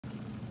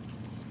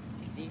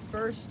The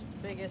first,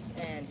 biggest,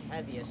 and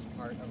heaviest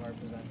part of our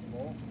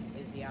presentable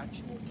is the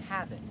actual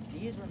cabins.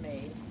 These were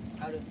made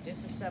out of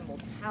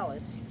disassembled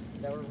pallets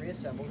that were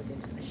reassembled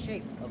into the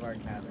shape of our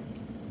cabins.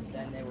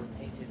 Then they were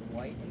painted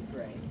white and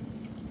gray.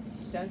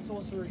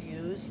 Stencils were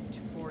used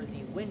for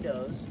the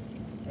windows,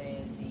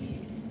 and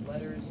the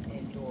letters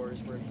and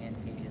doors were hand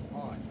painted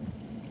on.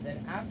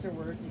 Then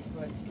afterwards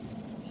we put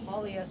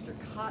polyester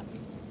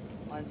cotton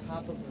on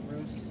top of the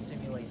roofs to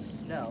simulate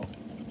snow,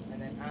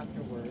 and then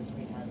afterwards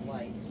we had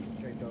lights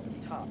draped over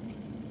the top.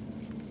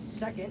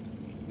 Second,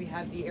 we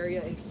have the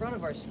area in front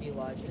of our ski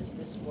lodges.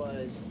 This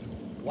was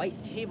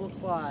white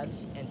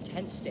tablecloths and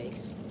tent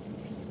stakes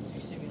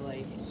to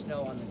simulate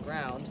snow on the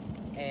ground,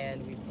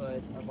 and we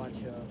put a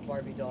bunch of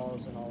Barbie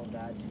dolls and all of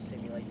that to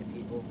simulate the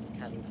people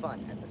having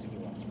fun at the ski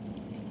lodge.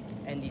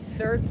 And the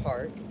third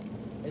part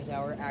is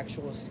our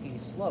actual ski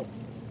slope.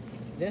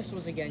 This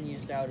was again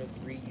used out of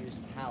reused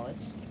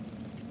pallets.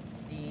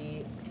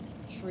 The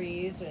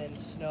trees and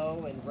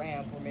snow and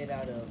ramp were made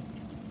out of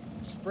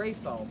spray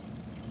foam,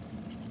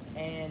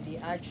 and the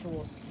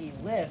actual ski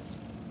lift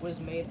was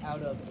made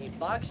out of a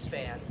box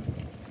fan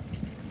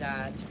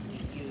that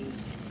we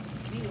used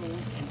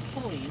wheels and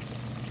pulleys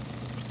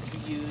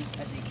to use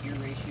as a gear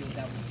ratio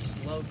that would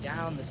slow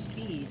down the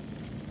speed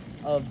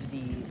of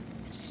the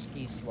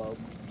ski slope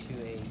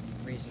to a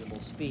reasonable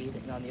speed.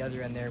 And on the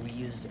other end there, we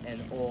used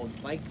an old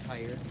bike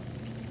tire,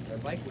 or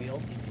bike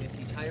wheel, with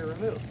the tire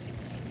removed.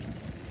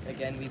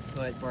 Again, we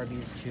put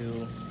Barbies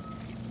to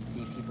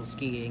the people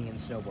skiing and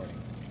snowboarding.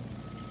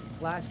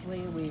 Lastly,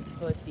 we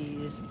put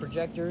these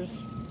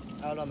projectors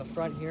out on the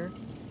front here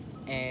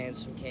and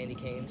some candy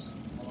canes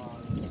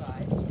along the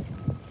sides,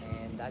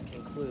 and that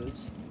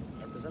concludes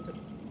our presentable.